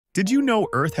Did you know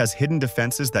Earth has hidden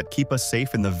defenses that keep us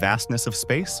safe in the vastness of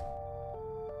space?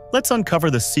 Let's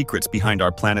uncover the secrets behind our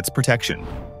planet's protection.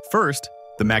 First,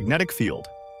 the magnetic field.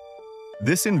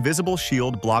 This invisible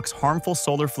shield blocks harmful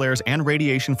solar flares and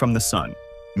radiation from the sun,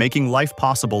 making life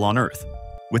possible on Earth.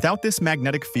 Without this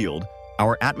magnetic field,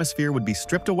 our atmosphere would be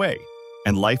stripped away,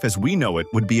 and life as we know it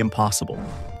would be impossible.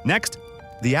 Next,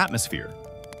 the atmosphere.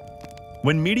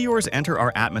 When meteors enter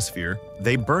our atmosphere,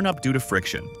 they burn up due to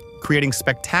friction, creating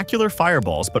spectacular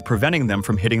fireballs but preventing them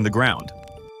from hitting the ground.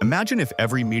 Imagine if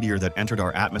every meteor that entered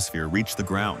our atmosphere reached the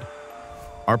ground.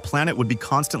 Our planet would be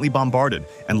constantly bombarded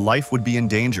and life would be in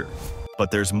danger.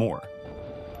 But there's more.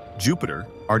 Jupiter,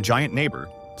 our giant neighbor,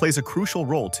 plays a crucial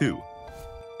role too.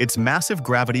 Its massive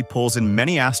gravity pulls in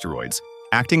many asteroids,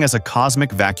 acting as a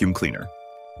cosmic vacuum cleaner.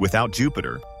 Without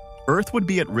Jupiter, Earth would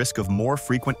be at risk of more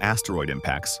frequent asteroid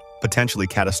impacts, potentially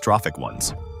catastrophic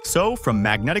ones. So, from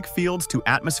magnetic fields to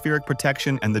atmospheric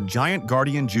protection and the giant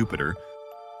guardian Jupiter,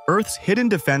 Earth's hidden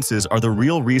defenses are the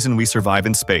real reason we survive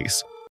in space.